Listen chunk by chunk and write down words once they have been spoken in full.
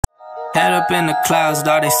Head up in the clouds,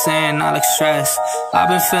 dawg, they saying I look stressed. I've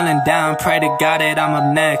been feeling down, pray to God that I'm up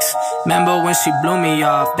next. Remember when she blew me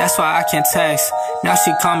off, that's why I can't text. Now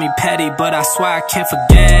she call me petty, but I swear I can't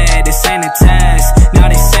forget. This ain't a test.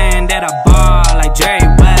 Now they saying that I ball like Jerry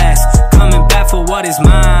West. Coming back for what is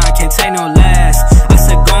mine, I can't take no less. I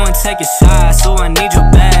said go and take a shot, so I need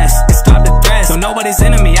your best. And stop the threats, so nobody's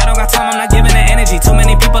into me. I don't got time, I'm not giving the energy. Too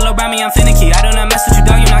many people around me, I'm finicky. I do not mess with you,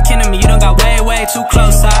 dog, you're not kidding me. You don't got way too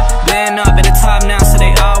close. I've been up at the top now, so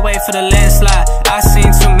they all wait for the landslide. I seen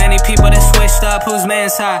too many people that switched up, whose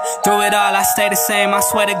man's high. Through it all, I stay the same, I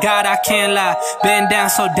swear to God, I can't lie. Been down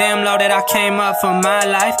so damn low that I came up for my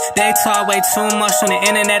life. They talk way too much on the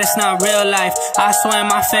internet, it's not real life. I swear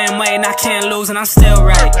my fam waiting, I can't lose, and I'm still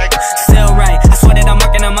right. Still right, I swear that I'm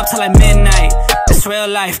working them up till like midnight. It's real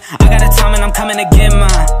life, I got a time and I'm coming to get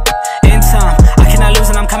mine. In time, I cannot lose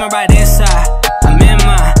and I'm coming right inside. I'm in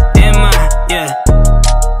my, yeah.